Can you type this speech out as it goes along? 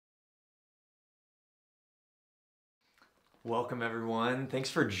Welcome, everyone. Thanks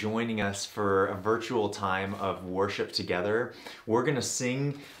for joining us for a virtual time of worship together. We're going to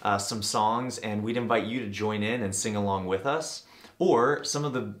sing some songs, and we'd invite you to join in and sing along with us. Or some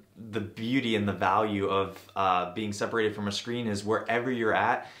of the beauty and the value of being separated from a screen is wherever you're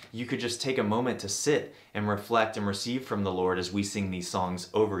at, you could just take a moment to sit and reflect and receive from the Lord as we sing these songs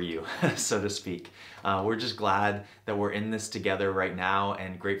over you, so to speak. We're just glad that we're in this together right now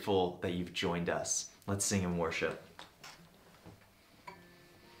and grateful that you've joined us. Let's sing and worship.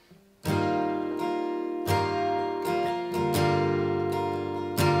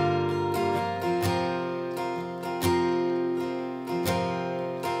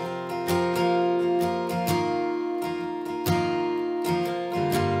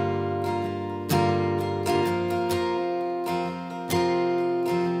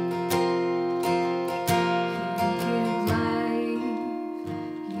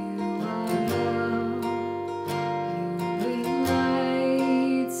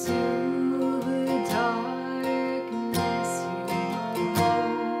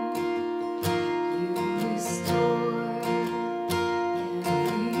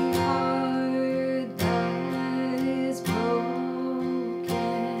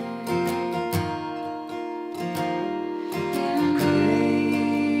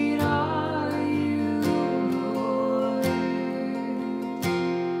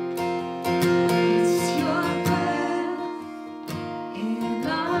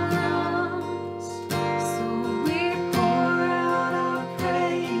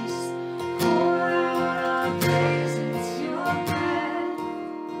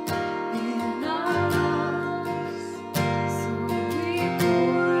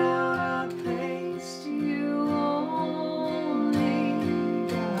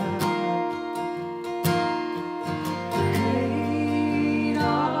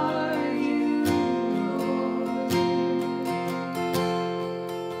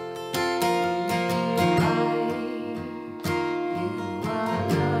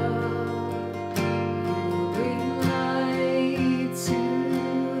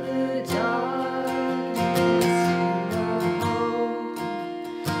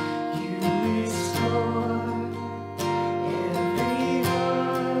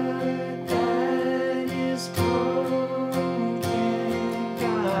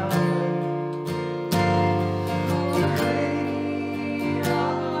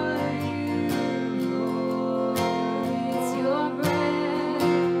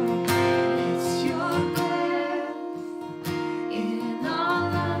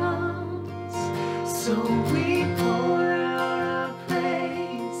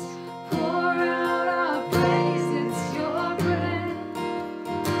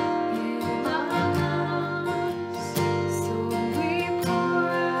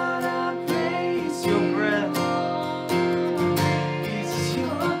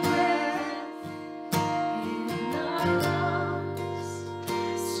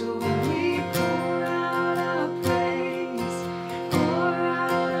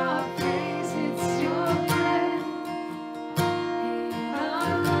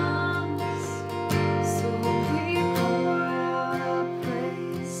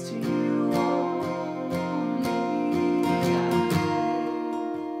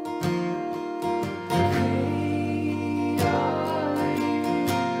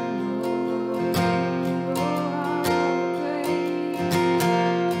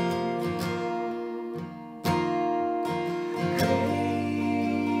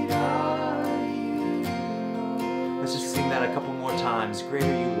 Great are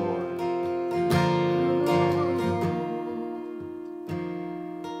you, Lord.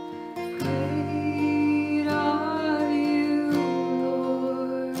 Great are you,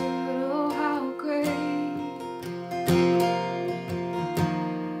 Lord. Oh, how great.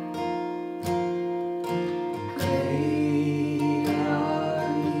 Great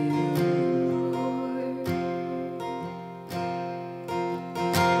are you, Lord.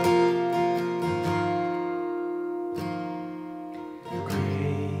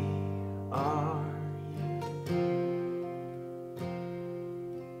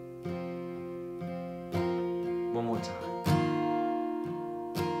 One more time.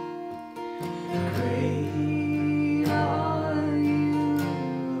 Great are you,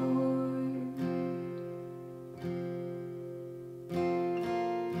 Lord.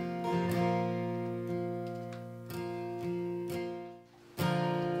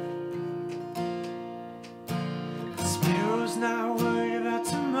 The sparrow's not worried about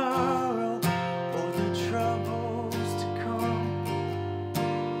tomorrow or the troubles to come.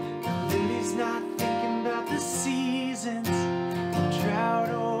 The lily's not thinking about the seasons, the drought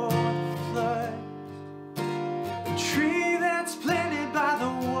or the flood. The tree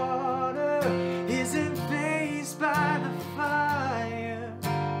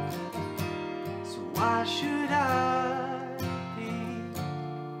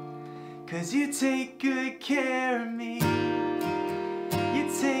 'cause you take good care of me.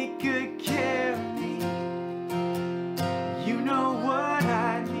 You take good care of me. You know what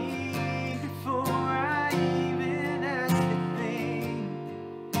I need before I even ask a thing.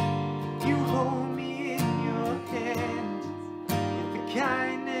 You hold me in your hands with the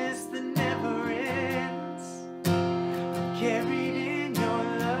kindness that never ends. I'm carried in your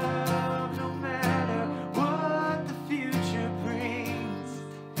love no matter what the future brings.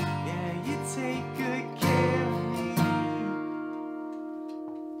 Yeah, you take good care of me.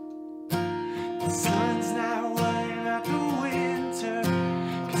 The sun's not worried about the winter,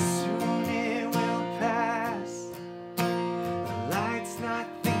 'cause soon it will pass. The light's not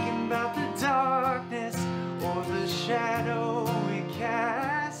thinking about the darkness or the shadow it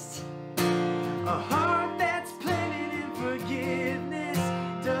casts. A heart that's planted in forgiveness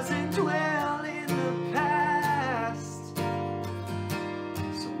doesn't dwell in the past.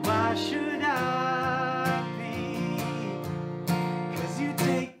 So why should I be? 'Cause you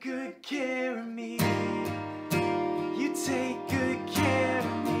take good care of me. You take good care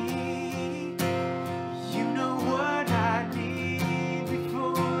of me. You know what I need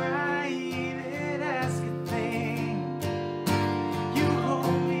before I even ask a thing. You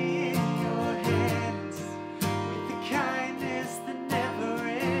hold me in your hands with the kindness that never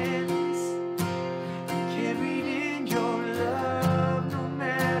ends. I'm carried in your love no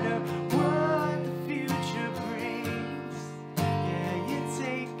matter what the future brings. Yeah, you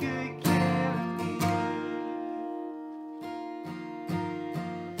take good care of me.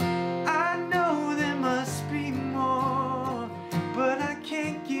 I know there must be more, but I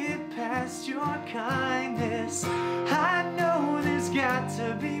can't get past your kindness. I know there's got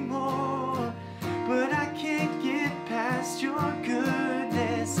to be more, but I can't get past your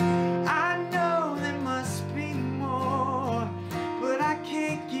goodness. I know there must be more, but I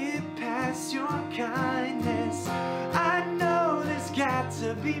can't get past your kindness. I know there's got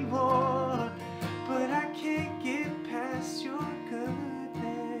to be more, but I can't get past your goodness.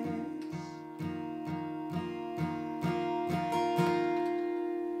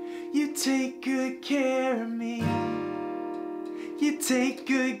 You take good care of me. You take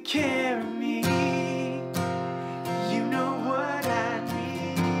good care of me. You know what I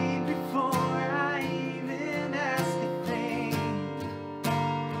need before I even ask a thing.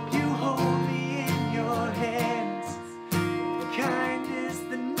 You hold me in your hands with kindness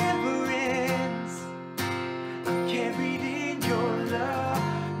that never ends. I'm carried in your love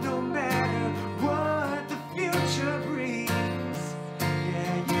no matter what the future brings.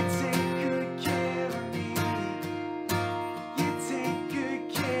 Yeah, you take good care of me. You take good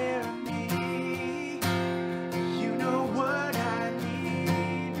care of me. You know what I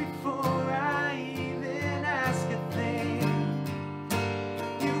need before I even ask a thing.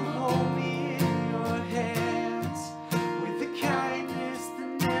 You hold me in your hands with the kindness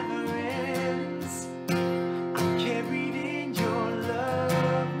that never ends. I'm carried in your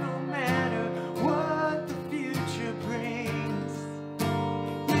love no matter what the future brings.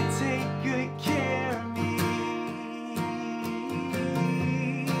 You take good care of me.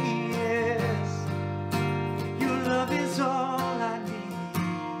 Yes, your love is all I need.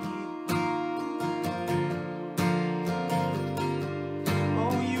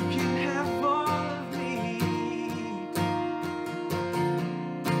 Oh, you can have all of me.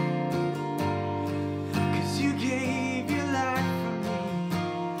 'Cause you gave your life for me.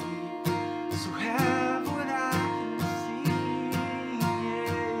 So have what I can see.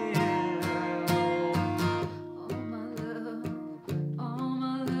 Yeah. All my love, all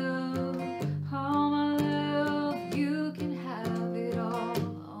my love, all my love, you can have it all.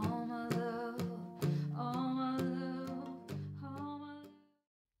 All my love, all my love, all my love.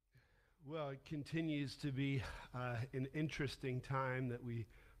 Well, it continues to be an interesting time that we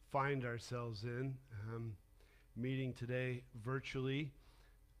find ourselves in. Meeting today virtually,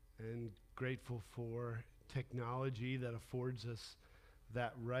 and grateful for technology that affords us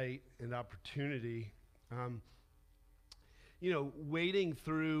that right and opportunity. Wading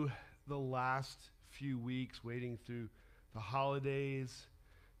through the last few weeks, wading through the holidays,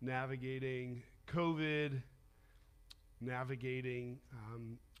 navigating COVID, navigating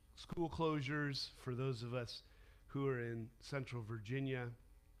school closures for those of us who are in Central Virginia.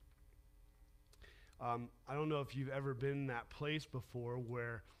 I don't know if you've ever been in that place before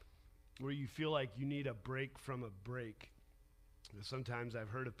where you feel like you need a break from a break. Sometimes I've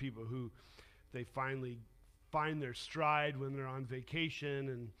heard of people who they finally find their stride when they're on vacation,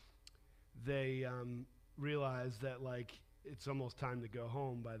 and they realize that like it's almost time to go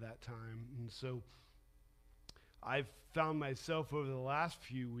home by that time. And so I've found myself over the last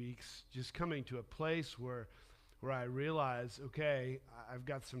few weeks just coming to a place where I realize, okay, I've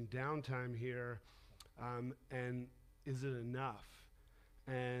got some downtime here, and is it enough?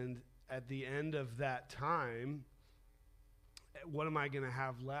 And at the end of that time, what am I going to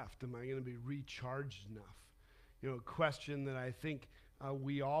have left? Am I going to be recharged enough? You know, a question that I think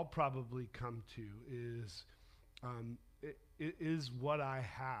we all probably come to is, is what I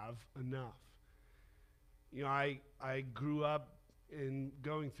have enough? You know, I grew up in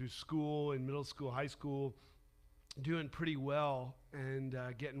going through school, in middle school, high school, doing pretty well and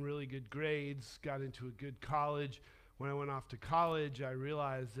getting really good grades, got into a good college. When I went off to college, I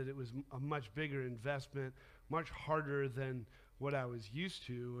realized that it was a much bigger investment, much harder than what I was used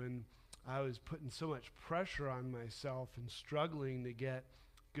to, and I was putting so much pressure on myself and struggling to get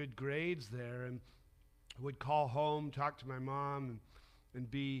good grades there, and would call home, talk to my mom,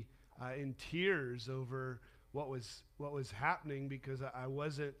 and be in tears over what was happening because I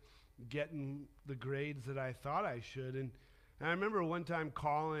wasn't getting the grades that I thought I should. And I remember one time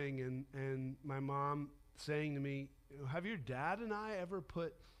calling and my mom saying to me, have your dad and I ever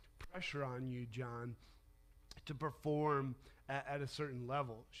put pressure on you, John, to perform at a certain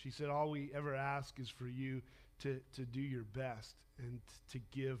level? She said, all we ever ask is for you to do your best and to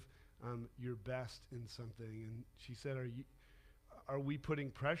give your best in something. And she said, are we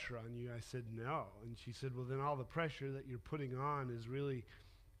putting pressure on you? I said, no. And she said, well, then all the pressure that you're putting on is really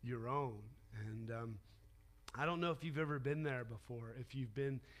your own. And I don't know if you've ever been there before, if you've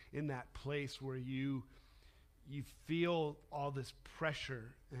been in that place where you feel all this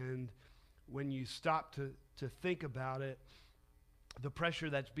pressure, and when you stop to think about it, the pressure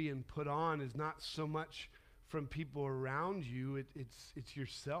that's being put on is not so much from people around you, it's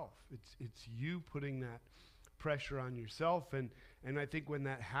yourself. It's you putting that pressure on yourself. And I think when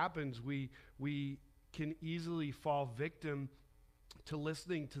that happens, we can easily fall victim to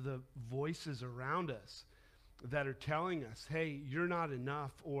listening to the voices around us that are telling us, hey, you're not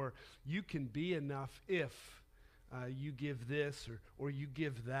enough, or you can be enough if you give this or you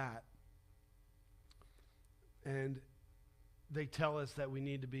give that. And they tell us that we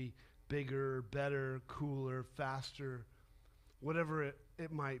need to be bigger, better, cooler, faster, whatever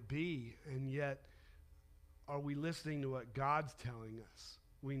it might be. And yet, are we listening to what God's telling us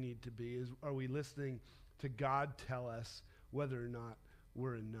we need to be? Are we listening to God tell us whether or not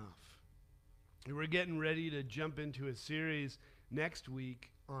we're enough? And we're getting ready to jump into a series next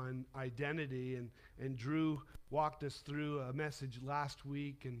week on identity, and Drew walked us through a message last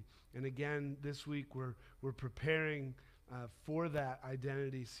week, and again this week we're preparing for that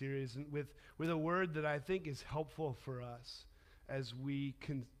identity series, and with a word that I think is helpful for us as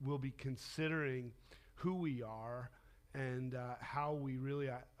we'll be considering who we are and how we really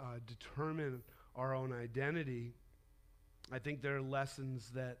determine our own identity. I think there are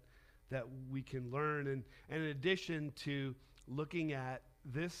lessons that we can learn, and in addition to looking at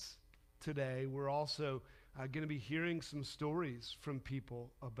this today, we're also going to be hearing some stories from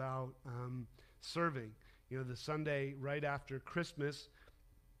people about serving. You know, the Sunday right after Christmas,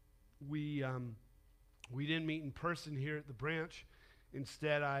 we didn't meet in person here at the branch.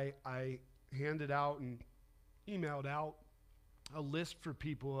 Instead, I handed out and emailed out a list for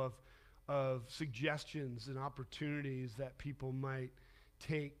people of suggestions and opportunities that people might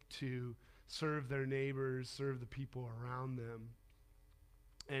take to serve their neighbors, serve the people around them.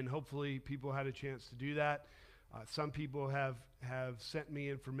 And hopefully people had a chance to do that. Some people have sent me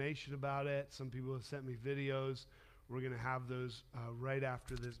information about it. Some people have sent me videos. We're going to have those right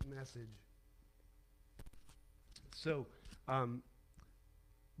after this message. So,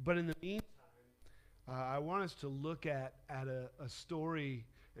 but in the meantime, I want us to look at a story,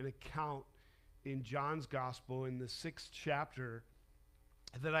 an account in John's Gospel in the 6th chapter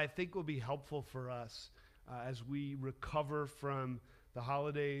that I think will be helpful for us as we recover from the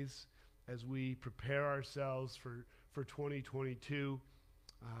holidays, as we prepare ourselves for 2022,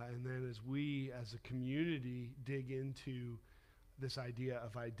 and then as we as a community dig into this idea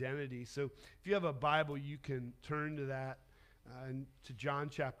of identity. So if you have a Bible, you can turn to that, and to John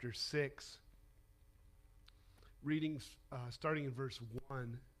chapter 6, reading starting in verse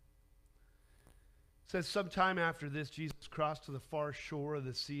 1. It says, sometime after this, Jesus crossed to the far shore of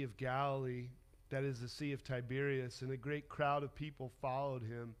the Sea of Galilee, that is the Sea of Tiberias, and a great crowd of people followed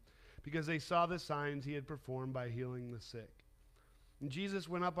him, because they saw the signs he had performed by healing the sick. And Jesus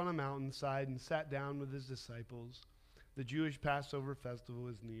went up on a mountainside and sat down with his disciples. The Jewish Passover festival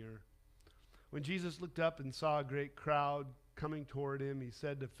was near. When Jesus looked up and saw a great crowd coming toward him, he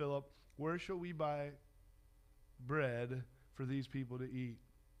said to Philip, where shall we buy bread for these people to eat?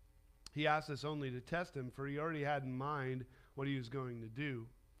 He asked this only to test him, for he already had in mind what he was going to do.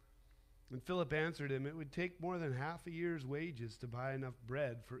 And Philip answered him, "It would take more than half a year's wages to buy enough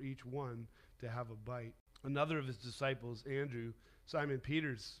bread for each one to have a bite." Another of his disciples, Andrew, Simon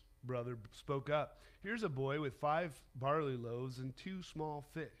Peter's brother, spoke up. "Here's a boy with 5 barley loaves and 2 small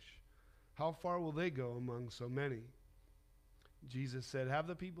fish. How far will they go among so many?" Jesus said, "Have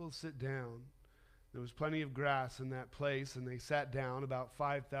the people sit down." There was plenty of grass in that place, and they sat down. About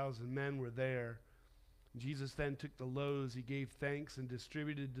 5,000 men were there. Jesus then took the loaves, he gave thanks, and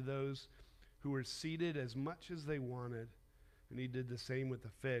distributed to those who were seated as much as they wanted. And he did the same with the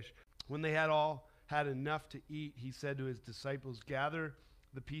fish. When they had all had enough to eat, he said to his disciples, "Gather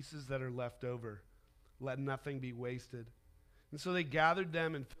the pieces that are left over. Let nothing be wasted." And so they gathered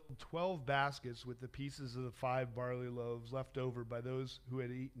them and filled 12 baskets with the pieces of the 5 barley loaves left over by those who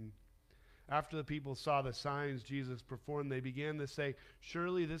had eaten. After the people saw the signs Jesus performed, they began to say,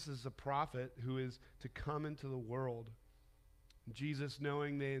 "Surely this is the prophet who is to come into the world." Jesus,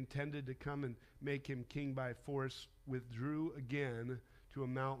 knowing they intended to come and make him king by force, withdrew again to a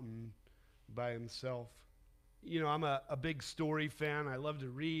mountain by himself. You know, I'm a big story fan. I love to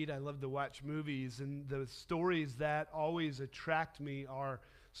read. I love to watch movies. And the stories that always attract me are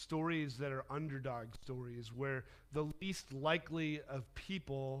stories that are underdog stories, where the least likely of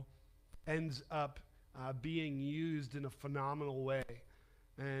people ends up being used in a phenomenal way.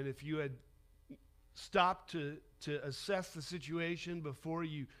 And if you had stopped to assess the situation before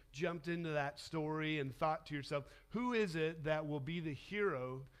you jumped into that story and thought to yourself, who is it that will be the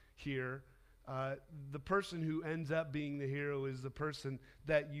hero here? The person who ends up being the hero is the person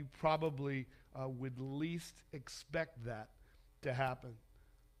that you probably would least expect that to happen.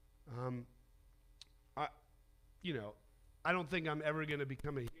 I don't think I'm ever going to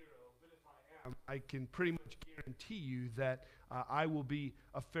become a hero. I can pretty much guarantee you that I will be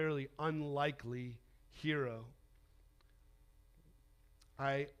a fairly unlikely hero.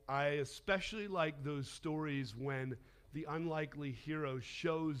 I especially like those stories when the unlikely hero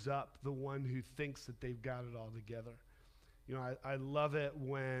shows up, the one who thinks that they've got it all together. You know, I love it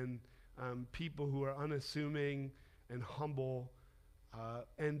when people who are unassuming and humble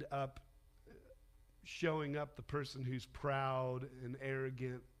end up showing up the person who's proud and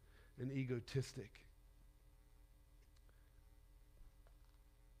arrogant and egotistic.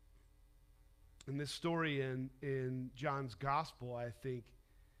 And this story in John's gospel, I think,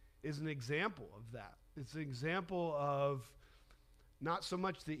 is an example of that. It's an example of not so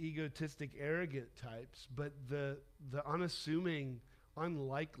much the egotistic, arrogant types, but the unassuming,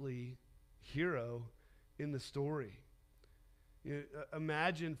 unlikely hero in the story. You know,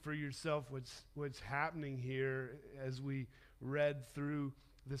 imagine for yourself what's happening here as we read through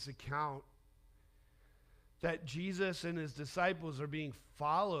this account, that Jesus and his disciples are being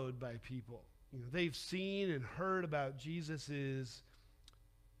followed by people. You know, they've seen and heard about Jesus's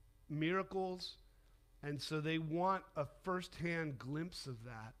miracles, and so they want a firsthand glimpse of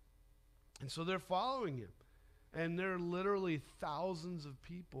that. And so they're following him. And there are literally thousands of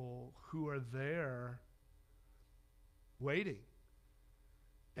people who are there waiting.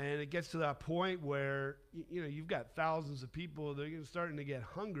 And it gets to that point where, you know, you've got thousands of people, they're starting to get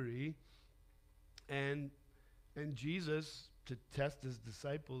hungry. And Jesus, to test his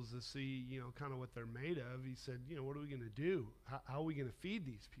disciples to see, you know, kind of what they're made of, he said, you know, what are we going to do? How are we going to feed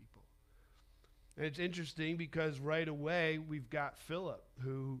these people? And it's interesting because right away we've got Philip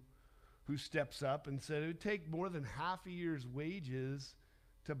who steps up and said it would take more than half a year's wages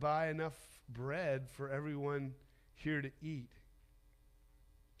to buy enough bread for everyone here to eat.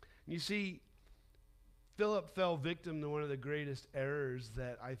 You see, Philip fell victim to one of the greatest errors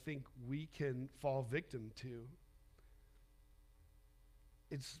that I think we can fall victim to.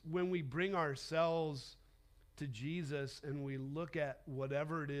 It's when we bring ourselves to Jesus and we look at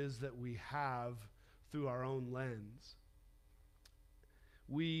whatever it is that we have through our own lens.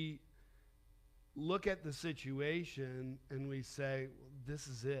 We look at the situation and we say, well, this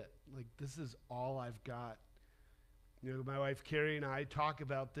is it. Like, this is all I've got. You know, my wife Carrie and I talk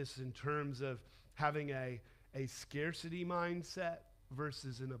about this in terms of having a scarcity mindset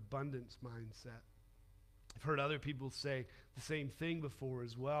versus an abundance mindset. I've heard other people say the same thing before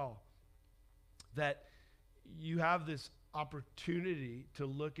as well, that you have this opportunity to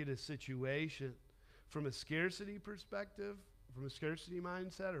look at a situation from a scarcity perspective, from a scarcity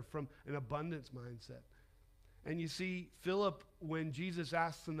mindset, or from an abundance mindset. And you see, Philip, when Jesus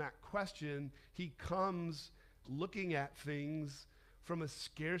asks him that question, he comes looking at things from a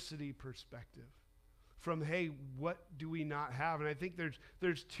scarcity perspective. From, hey, what do we not have? And I think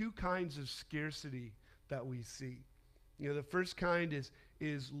there's two kinds of scarcity that we see. You know, the first kind is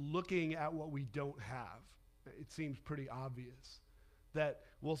is looking at what we don't have. It seems pretty obvious that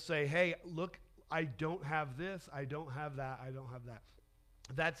we'll say, hey, look, I don't have this, I don't have that, I don't have that.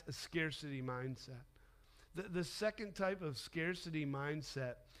 That's a scarcity mindset. The second type of scarcity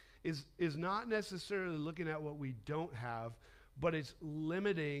mindset is not necessarily looking at what we don't have, but it's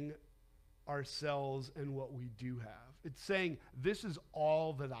limiting ourselves and what we do have. It's saying, this is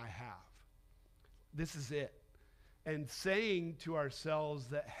all that I have. This is it. And saying to ourselves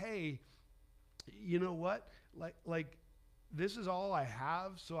that, hey, you know what? Like this is all I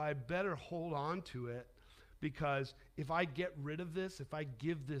have, so I better hold on to it, because if I get rid of this, if I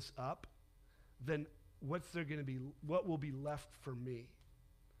give this up, then what will be left for me?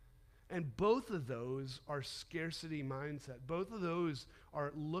 And both of those are scarcity mindset. Both of those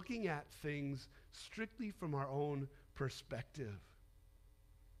are looking at things strictly from our own perspective.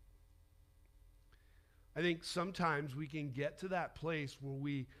 I think sometimes we can get to that place where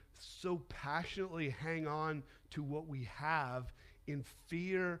we so passionately hang on to what we have in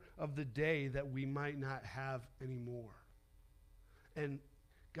fear of the day that we might not have anymore. And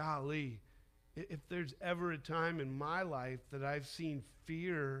golly, if there's ever a time in my life that I've seen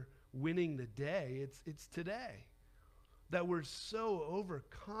fear winning the day, it's today. That we're so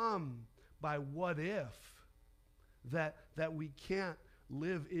overcome by what if that we can't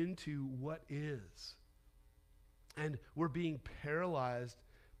live into what is. And we're being paralyzed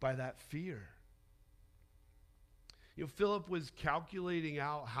by that fear. You know, Philip was calculating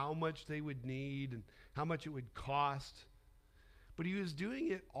out how much they would need and how much it would cost. But he was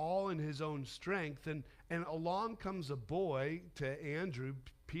doing it all in his own strength. And along comes a boy to Andrew,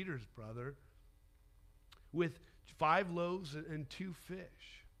 Peter's brother, with 5 loaves and 2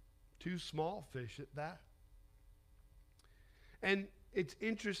 fish. 2 small fish at that. And it's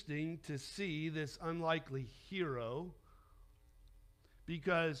interesting to see this unlikely hero,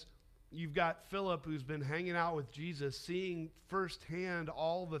 because you've got Philip, who's been hanging out with Jesus, seeing firsthand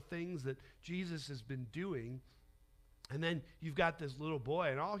all the things that Jesus has been doing. And then you've got this little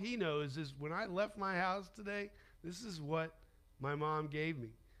boy, and all he knows is, when I left my house today, this is what my mom gave me.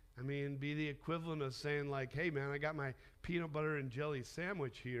 I mean, it'd be the equivalent of saying, like, hey, man, I got my peanut butter and jelly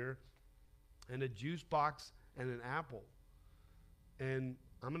sandwich here and a juice box and an apple. And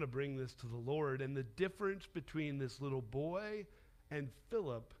I'm going to bring this to the Lord. And the difference between this little boy and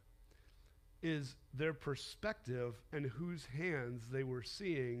Philip is their perspective and whose hands they were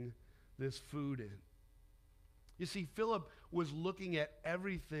seeing this food in. You see, Philip was looking at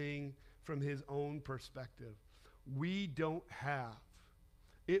everything from his own perspective. We don't have.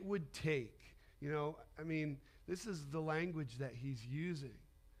 It would take. I mean, this is the language that he's using.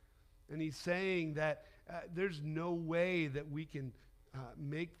 And he's saying that there's no way that we can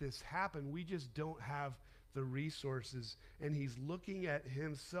make this happen. We just don't have the resources. And he's looking at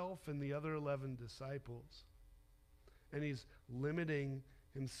himself and the other 11 disciples. And he's limiting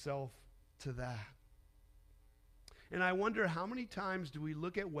himself to that. And I wonder, how many times do we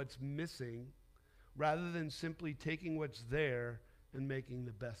look at what's missing rather than simply taking what's there and making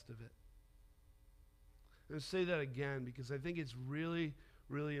the best of it? I'm going to say that again, because I think it's really,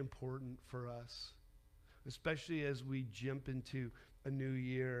 really important for us, especially as we jump into a new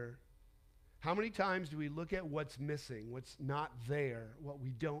year. How many times do we look at what's missing, what's not there, what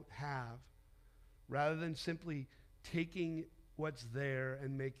we don't have, rather than simply taking what's there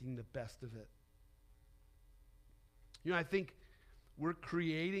and making the best of it? I think we're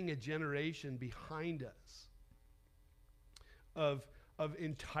creating a generation behind us of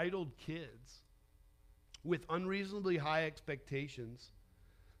entitled kids with unreasonably high expectations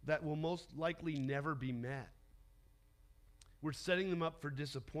that will most likely never be met. We're setting them up for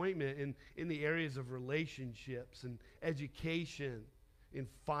disappointment in the areas of relationships and education, in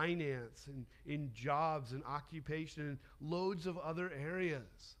finance, and in jobs and occupation, and loads of other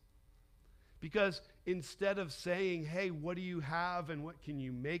areas. Because instead of saying, hey, what do you have and what can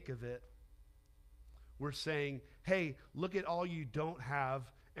you make of it? We're saying, hey, look at all you don't have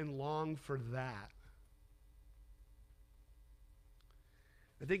and long for that.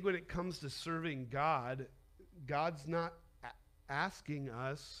 I think when it comes to serving God, God's not asking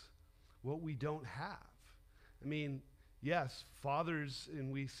us what we don't have. I mean, yes, fathers,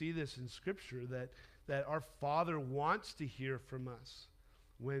 and we see this in Scripture, that our Father wants to hear from us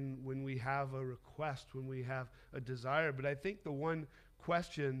when we have a request, when we have a desire. But I think the one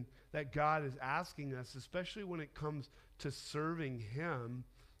question that God is asking us, especially when it comes to serving Him,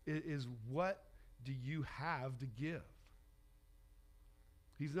 is what do you have to give?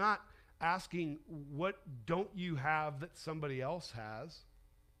 He's not asking, what don't you have that somebody else has?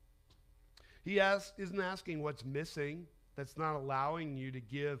 He isn't asking what's missing that's not allowing you to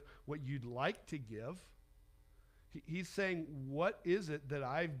give what you'd like to give. He's saying, what is it that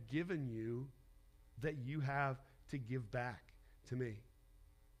I've given you that you have to give back to me?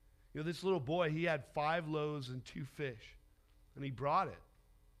 You know, this little boy, he had 5 loaves and 2 fish, and he brought it.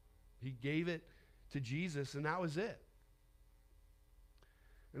 He gave it to Jesus, and that was it.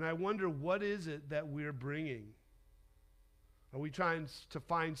 And I wonder, what is it that we're bringing? Are we trying to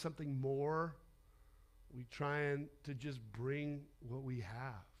find something more? Are we trying to just bring what we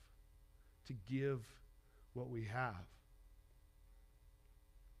have, to give what we have?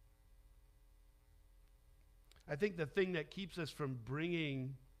 I think the thing that keeps us from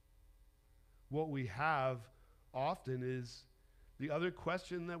bringing what we have often is the other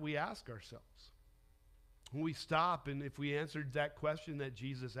question that we ask ourselves. When we stop, and if we answered that question that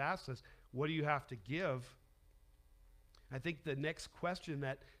Jesus asked us, what do you have to give? I think the next question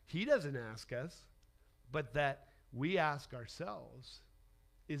that he doesn't ask us, but that we ask ourselves,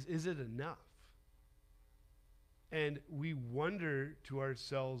 is it enough? And we wonder to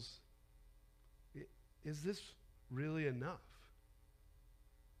ourselves, is this really enough?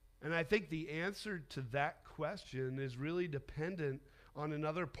 And I think the answer to that question is really dependent on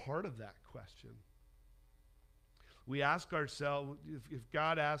another part of that question. We ask ourselves, if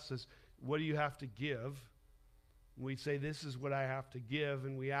God asks us, what do you have to give? We say, this is what I have to give,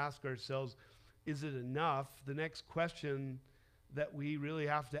 and we ask ourselves, is it enough? The next question that we really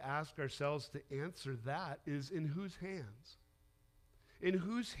have to ask ourselves to answer that is, in whose hands? In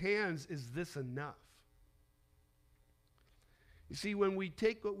whose hands is this enough? You see, when we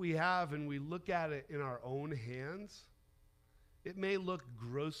take what we have and we look at it in our own hands, it may look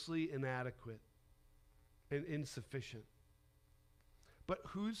grossly inadequate and insufficient. But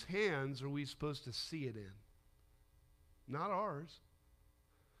whose hands are we supposed to see it in? Not ours.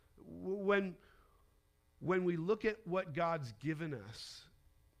 When we look at what God's given us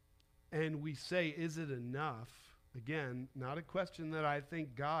and we say, is it enough? Again, not a question that I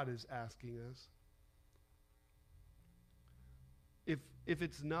think God is asking us. If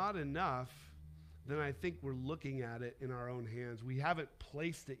it's not enough, then I think we're looking at it in our own hands. We haven't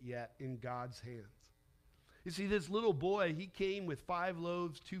placed it yet in God's hands. You see, this little boy, he came with 5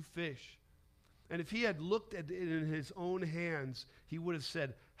 loaves, 2 fish. And if he had looked at it in his own hands, he would have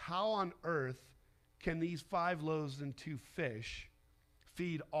said, how on earth can these 5 loaves and 2 fish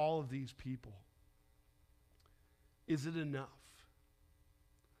feed all of these people? Is it enough?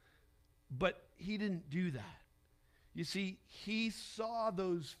 But he didn't do that. You see, he saw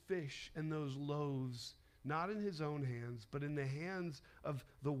those fish and those loaves not in his own hands, but in the hands of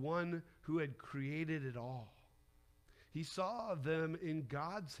the one who had created it all. He saw them in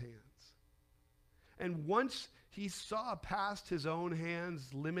God's hands. And once he saw past his own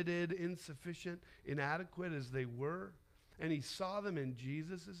hands, limited, insufficient, inadequate as they were, and he saw them in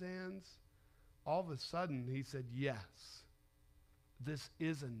Jesus' hands, all of a sudden he said, yes, this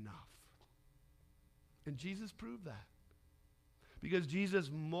is enough. And Jesus proved that. Because Jesus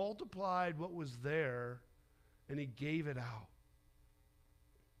multiplied what was there and he gave it out.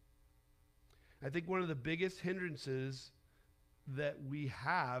 I think one of the biggest hindrances that we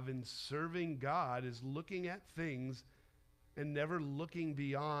have in serving God is looking at things and never looking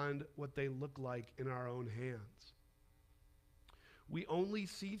beyond what they look like in our own hands. We only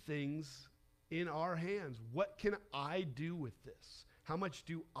see things in our hands. What can I do with this? How much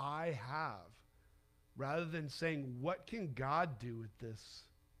do I have? Rather than saying, what can God do with this?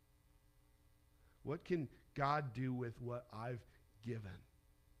 What can God do with what I've given?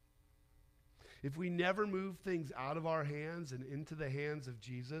 If we never move things out of our hands and into the hands of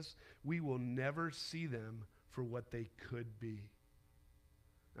Jesus, we will never see them for what they could be.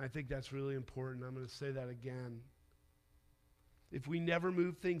 And I think that's really important. I'm going to say that again. If we never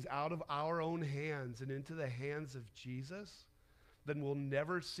move things out of our own hands and into the hands of Jesus, then we'll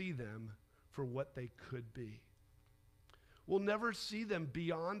never see them for what they could be. We'll never see them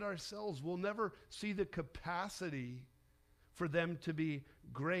beyond ourselves. We'll never see the capacity for them to be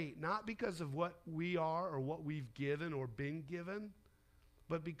great, not because of what we are or what we've given or been given,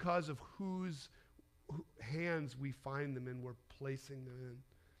 but because of whose hands we find them and we're placing them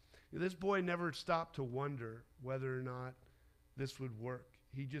in. This boy never stopped to wonder whether or not this would work.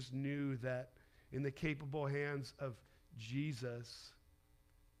 He just knew that in the capable hands of Jesus,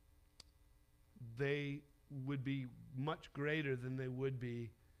 they would be much greater than they would be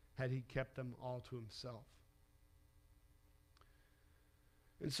had he kept them all to himself.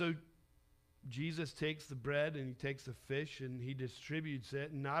 And so Jesus takes the bread and he takes the fish and he distributes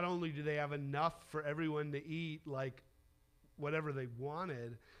it. And not only do they have enough for everyone to eat, like whatever they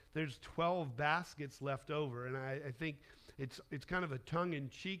wanted, there's 12 baskets left over. And I think It's kind of a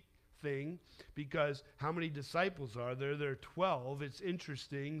tongue-in-cheek thing, because how many disciples are there? There are 12. It's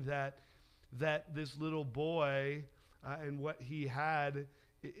interesting that this little boy and what he had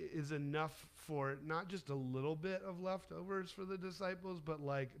is enough for not just a little bit of leftovers for the disciples, but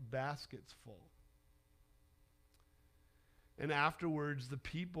like baskets full. And afterwards, the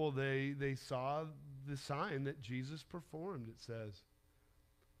people, they saw the sign that Jesus performed, it says.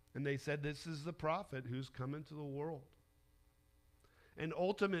 And they said, this is the prophet who's come into the world. And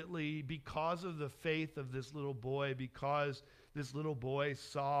ultimately, because of the faith of this little boy, because this little boy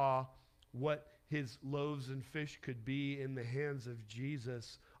saw what his loaves and fish could be in the hands of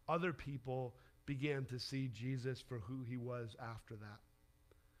Jesus, other people began to see Jesus for who he was after that.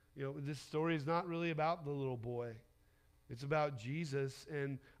 You know, this story is not really about the little boy. It's about Jesus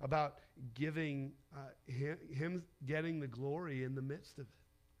and about giving him getting the glory in the midst of it.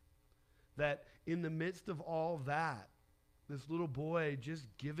 That in the midst of all that, this little boy just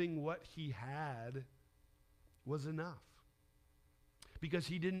giving what he had was enough. Because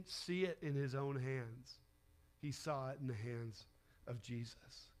he didn't see it in his own hands. He saw it in the hands of Jesus.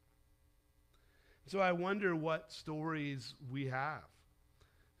 So I wonder what stories we have.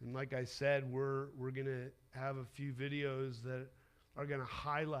 And like I said, we're going to have a few videos that are going to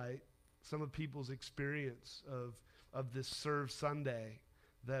highlight some of people's experience of this Serve Sunday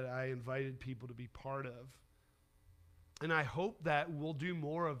that I invited people to be part of. And I hope that we'll do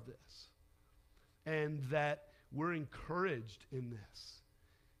more of this, and that we're encouraged in this,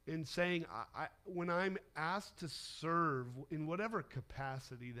 in saying, when I'm asked to serve in whatever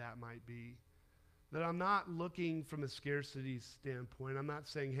capacity that might be, that I'm not looking from a scarcity standpoint. I'm not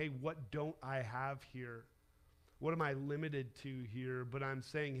saying, hey, what don't I have here? What am I limited to here? But I'm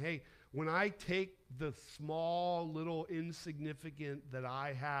saying, hey, when I take the small, little, insignificant that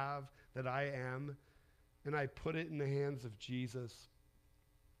I have, that I am, and I put it in the hands of Jesus,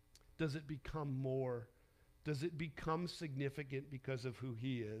 does it become more? Does it become significant because of who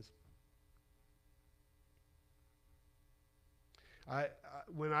he is?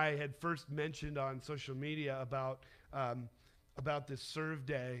 When I had first mentioned on social media about this Serve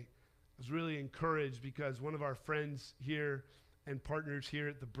Day, I was really encouraged because one of our friends here and partners here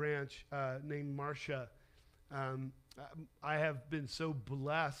at the branch named Marcia, I have been so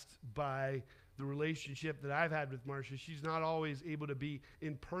blessed by the relationship that I've had with Marcia. She's not always able to be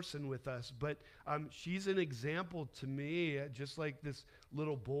in person with us, but she's an example to me, just like this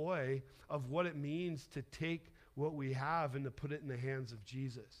little boy, of what it means to take what we have and to put it in the hands of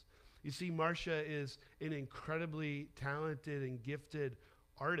Jesus. You see, Marcia is an incredibly talented and gifted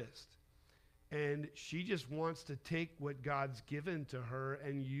artist, and she just wants to take what God's given to her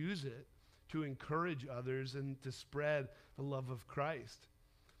and use it to encourage others and to spread the love of Christ.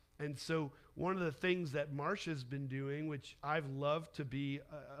 And so one of the things that Marcia's been doing, which I've loved to be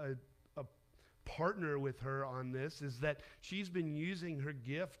a partner with her on this, is that she's been using her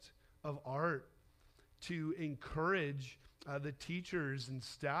gift of art to encourage the teachers and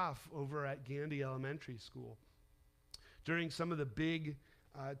staff over at Gandy Elementary School. During some of the big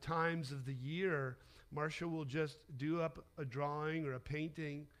times of the year, Marcia will just do up a drawing or a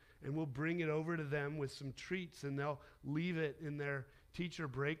painting, and we'll bring it over to them with some treats, and they'll leave it in their teacher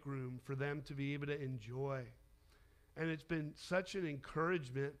break room for them to be able to enjoy. And it's been such an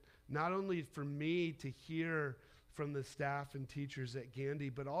encouragement, not only for me to hear from the staff and teachers at Gandy,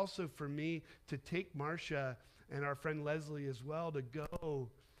 but also for me to take Marcia and our friend Leslie as well to go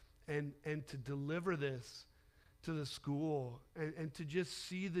and to deliver this to the school and to just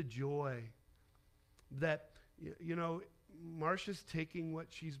see the joy that, you know, Marcia's taking what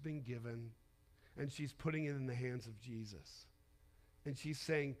she's been given and she's putting it in the hands of Jesus. And she's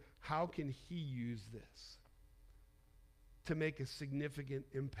saying, how can he use this to make a significant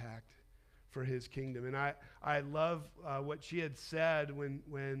impact for his kingdom? And I love what she had said when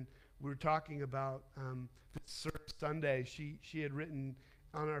we were talking about Serve Sunday. She had written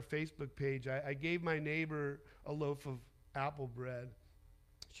on our Facebook page, I gave my neighbor a loaf of apple bread.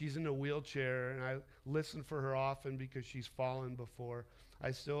 She's in a wheelchair, and I listen for her often because she's fallen before.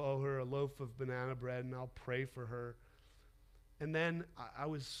 I still owe her a loaf of banana bread, and I'll pray for her. And then I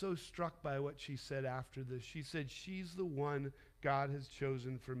was so struck by what she said after this. She said, she's the one God has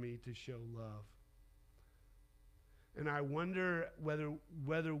chosen for me to show love. And I wonder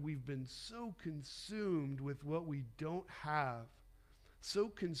whether we've been so consumed with what we don't have, so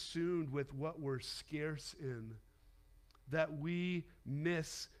consumed with what we're scarce in, that we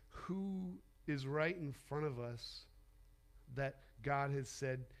miss who is right in front of us, that God has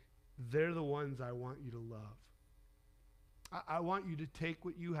said, they're the ones I want you to love. I want you to take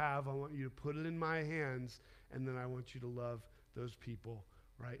what you have, I want you to put it in my hands, and then I want you to love those people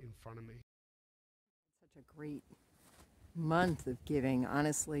right in front of me. Such a great month of giving.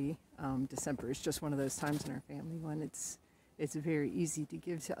 Honestly, December is just one of those times in our family when it's very easy to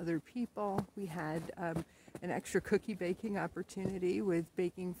give to other people. We had an extra cookie baking opportunity with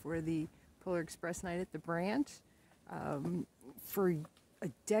baking for the Polar Express night at the Branch. For a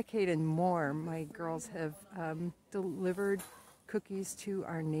decade and more, my girls have delivered cookies to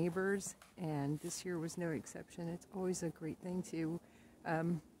our neighbors, and this year was no exception. It's always a great thing to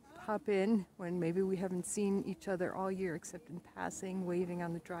pop in when maybe we haven't seen each other all year except in passing, waving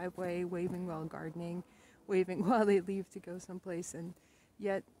on the driveway, waving while gardening, waving while they leave to go someplace. And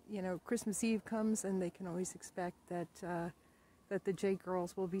yet, you know, Christmas Eve comes and they can always expect that that the J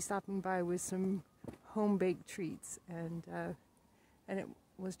girls will be stopping by with some home-baked treats, and it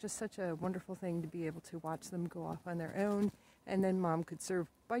was just such a wonderful thing to be able to watch them go off on their own, and then Mom could serve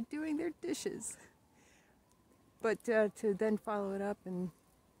by doing their dishes. But to then follow it up and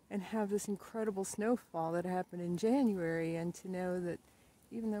have this incredible snowfall that happened in January, and to know that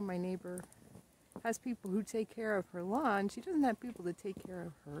even though my neighbor has people who take care of her lawn, she doesn't have people to take care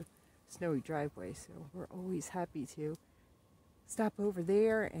of her snowy driveway. So we're always happy to stop over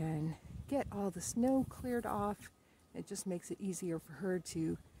there and get all the snow cleared off. It just makes it easier for her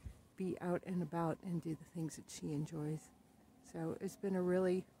to be out and about and do the things that she enjoys. So it's been a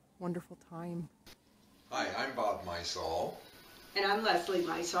really wonderful time. Hi, I'm Bob Mysall. And I'm Leslie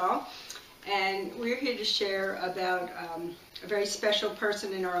Mysall, and we're here to share about a very special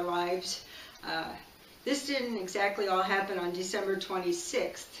person in our lives. This didn't exactly all happen on December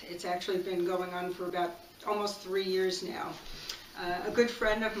 26th. It's actually been going on for about almost 3 years now. A good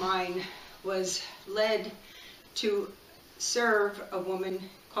friend of mine was led to serve a woman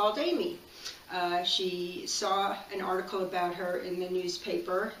called Amy. She saw an article about her in the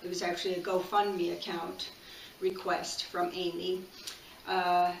newspaper. It was actually a GoFundMe account request from Amy,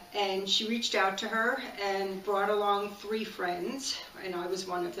 and she reached out to her and brought along 3 friends, and I was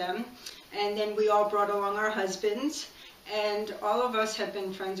one of them, and then we all brought along our husbands, and all of us have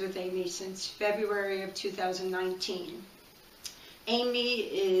been friends with Amy since February of 2019.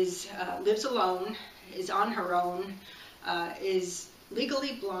 Amy lives alone, is on her own, is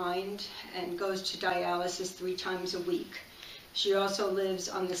legally blind, and goes to dialysis 3 times a week. She also lives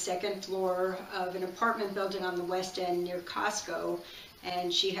on the 2nd floor of an apartment building on the West End near Costco,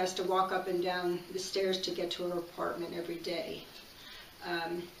 and she has to walk up and down the stairs to get to her apartment every day.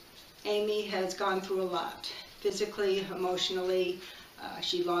 Amy has gone through a lot, physically, emotionally.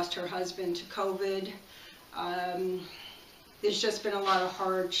 She lost her husband to COVID. There's just been a lot of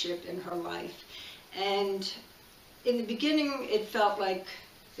hardship in her life. And in the beginning, it felt like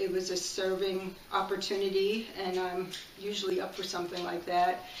it was a serving opportunity, and I'm usually up for something like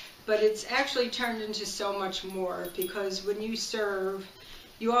that. But it's actually turned into so much more, because when you serve,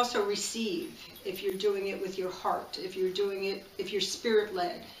 you also receive. If you're doing it with your heart, if you're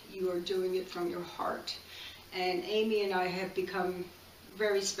spirit-led, you are doing it from your heart. And Amy and I have become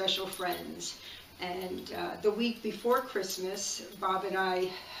very special friends. And the week before Christmas, Bob and I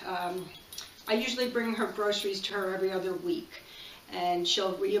usually bring her groceries to her every other week, and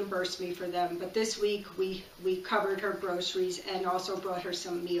she'll reimburse me for them. But this week we covered her groceries and also brought her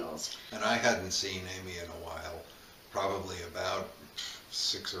some meals. And I hadn't seen Amy in a while, probably about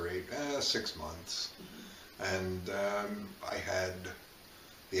 6 months. Mm-hmm. And I had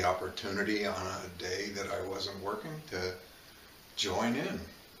the opportunity on a day that I wasn't working to join in.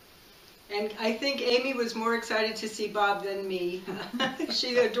 And I think Amy was more excited to see Bob than me.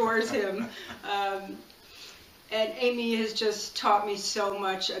 She adores him. And Amy has just taught me so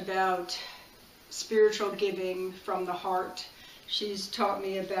much about spiritual giving from the heart. She's taught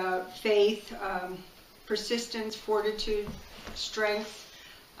me about faith, persistence, fortitude, strength.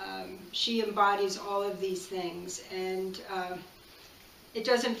 She embodies all of these things. And it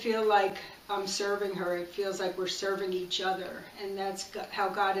doesn't feel like I'm serving her. It feels like we're serving each other. And that's how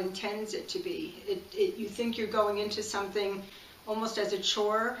God intends it to be. You think you're going into something almost as a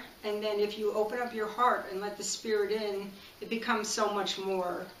chore, and then if you open up your heart and let the Spirit in, it becomes so much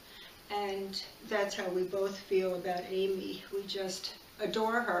more. And that's how we both feel about Amy. We just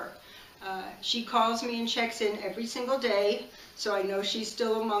adore her. She calls me and checks in every single day, so I know she's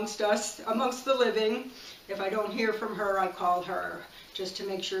still amongst us, amongst the living. If I don't hear from her, I call her just to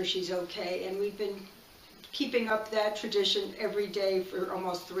make sure she's okay. And we've been keeping up that tradition every day for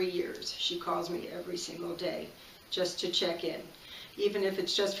almost 3 years. She calls me every single day just to check in, even if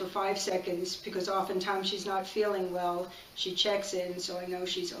it's just for 5 seconds, because oftentimes she's not feeling well. She checks in, so I know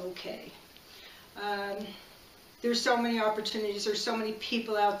she's okay. there's so many opportunities. There's so many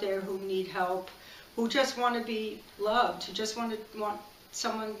people out there who need help, who just want to be loved, who just want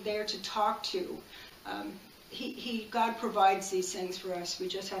someone there to talk to. God provides these things for us. We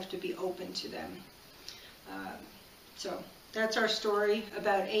just have to be open to them. So that's our story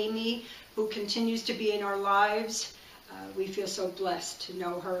about Amy, who continues to be in our lives. We feel so blessed to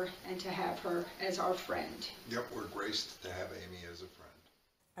know her and to have her as our friend. Yep, we're graced to have Amy as a friend.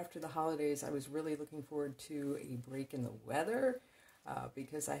 After the holidays, I was really looking forward to a break in the weather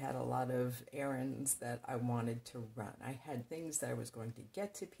because I had a lot of errands that I wanted to run. I had things that I was going to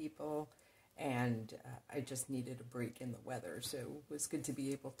get to people, and I just needed a break in the weather. So it was good to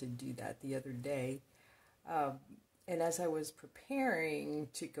be able to do that the other day. And as I was preparing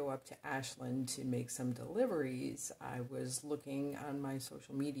to go up to Ashland to make some deliveries, I was looking on my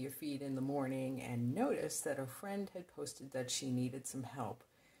social media feed in the morning and noticed that a friend had posted that she needed some help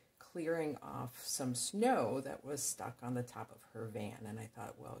clearing off some snow that was stuck on the top of her van. And I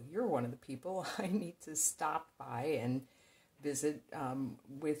thought, well, you're one of the people I need to stop by and visit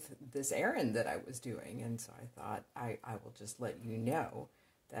with this errand that I was doing. And so I thought, I will just let you know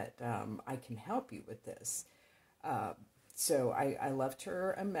that I can help you with this. So I left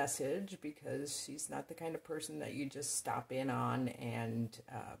her a message because she's not the kind of person that you just stop in on and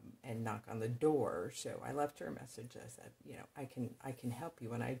knock on the door. So I left her a message. I said, you know, I can help you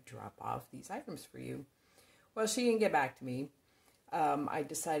when I drop off these items for you. Well, she didn't get back to me. I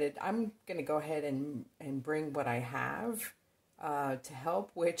decided I'm going to go ahead and bring what I have to help,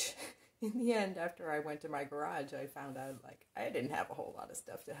 which in the end, after I went to my garage, I found out like I didn't have a whole lot of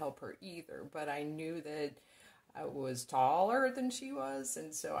stuff to help her either, but I knew that I was taller than she was,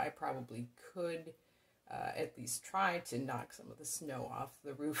 and so I probably could at least try to knock some of the snow off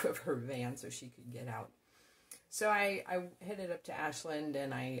the roof of her van so she could get out. So I headed up to Ashland,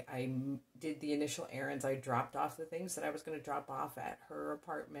 and I did the initial errands. I dropped off the things that I was going to drop off at her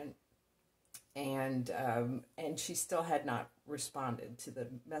apartment, and she still had not responded to the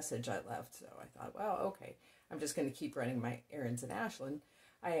message I left. So I thought, well, okay, I'm just going to keep running my errands in Ashland.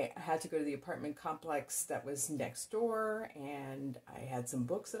 I had to go to the apartment complex that was next door, and I had some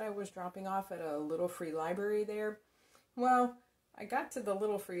books that I was dropping off at a little free library there. Well, I got to the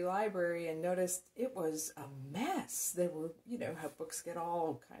little free library and noticed it was a mess. There were, you know, how books get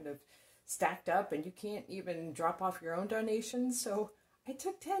all kind of stacked up and you can't even drop off your own donations. So I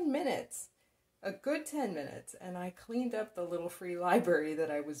took 10 minutes, a good 10 minutes, and I cleaned up the little free library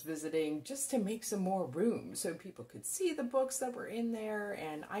that I was visiting just to make some more room so people could see the books that were in there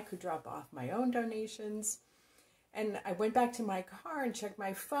and I could drop off my own donations. And I went back to my car and checked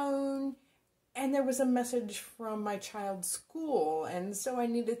my phone, and there was a message from my child's school, and so I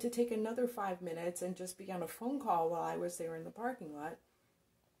needed to take another 5 minutes and just be on a phone call while I was there in the parking lot.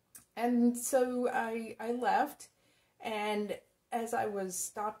 And so I left, and as I was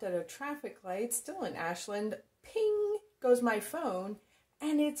stopped at a traffic light, still in Ashland, ping goes my phone,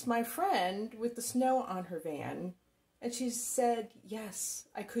 and it's my friend with the snow on her van. And she said, yes,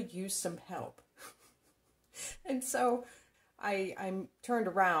 I could use some help. And so I turned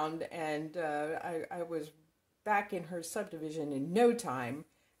around, and I was back in her subdivision in no time.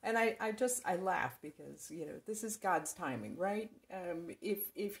 And I laugh because, you know, this is God's timing, right?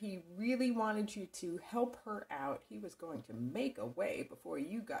 If he really wanted you to help her out, he was going to make a way before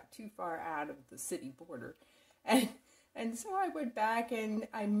you got too far out of the city border. And so I went back and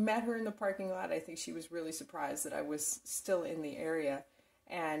I met her in the parking lot. I think she was really surprised that I was still in the area.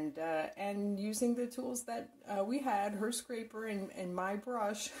 And using the tools that we had, her scraper and my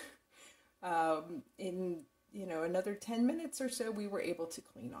brush, in, you know, another 10 minutes or so, we were able to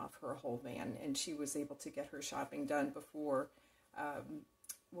clean off her whole van, and she was able to get her shopping done before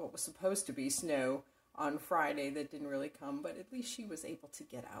what was supposed to be snow on Friday that didn't really come, but at least she was able to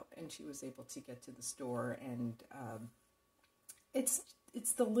get out, and she was able to get to the store, and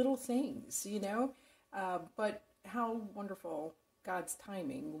it's the little things, you know, but how wonderful God's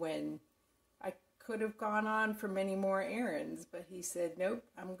timing when I could have gone on for many more errands, but he said, nope,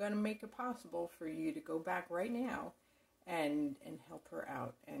 I'm going to make it possible for you to go back right now and help her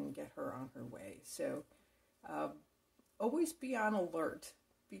out and get her on her way. So always be on alert,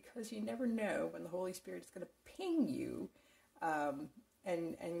 because you never know when the Holy Spirit is going to ping you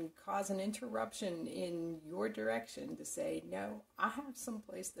and cause an interruption in your direction to say, no, I have some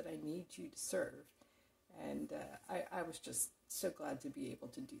place that I need you to serve. And I was just so glad to be able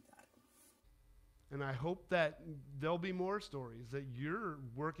to do that. And I hope that there'll be more stories, that you're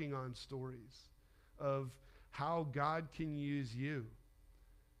working on stories of how God can use you,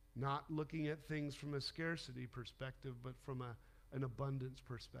 not looking at things from a scarcity perspective, but from an abundance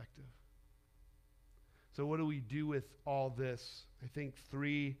perspective. So what do we do with all this? I think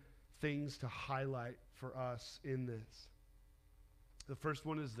 3 things to highlight for us in this. The first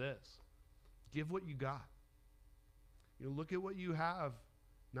one is this: give what you got. You know, look at what you have,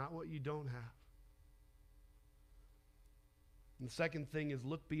 not what you don't have. And the second thing is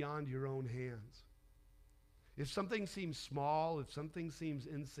look beyond your own hands. If something seems small, if something seems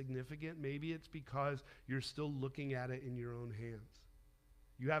insignificant, maybe it's because you're still looking at it in your own hands.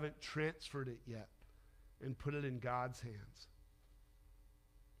 You haven't transferred it yet and put it in God's hands.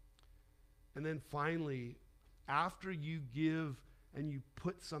 And then finally, after you give and you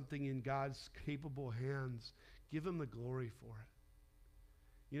put something in God's capable hands, give him the glory for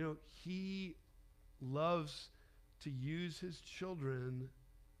it. You know, he loves to use his children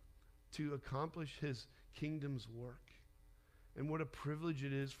to accomplish his kingdom's work. And what a privilege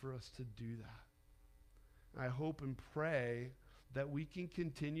it is for us to do that. I hope and pray that we can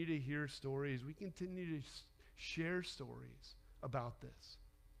continue to hear stories. We continue to share stories about this.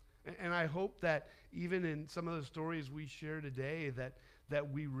 And I hope that even in some of the stories we share today,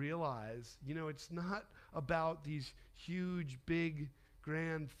 that we realize, you know, it's not about these huge, big,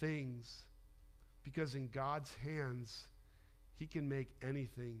 grand things. Because in God's hands, he can make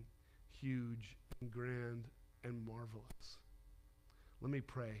anything huge and grand and marvelous. Let me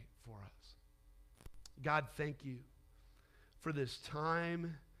pray for us. God, thank you for this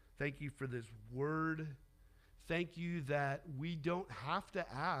time. Thank you for this word. Thank you that we don't have to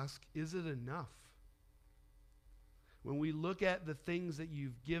ask, is it enough? When we look at the things that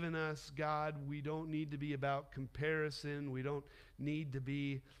you've given us, God, we don't need to be about comparison. We don't need to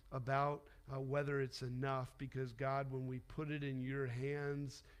be about whether it's enough, because God, when we put it in your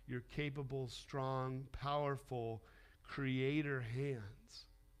hands, your capable, strong, powerful, creator hands,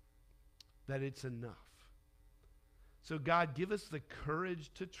 that it's enough. So God, give us the courage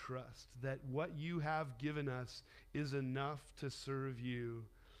to trust that what you have given us is enough to serve you.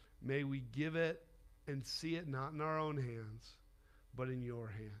 May we give it and see it not in our own hands, but in your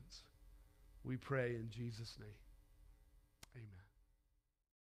hands. We pray in Jesus' name.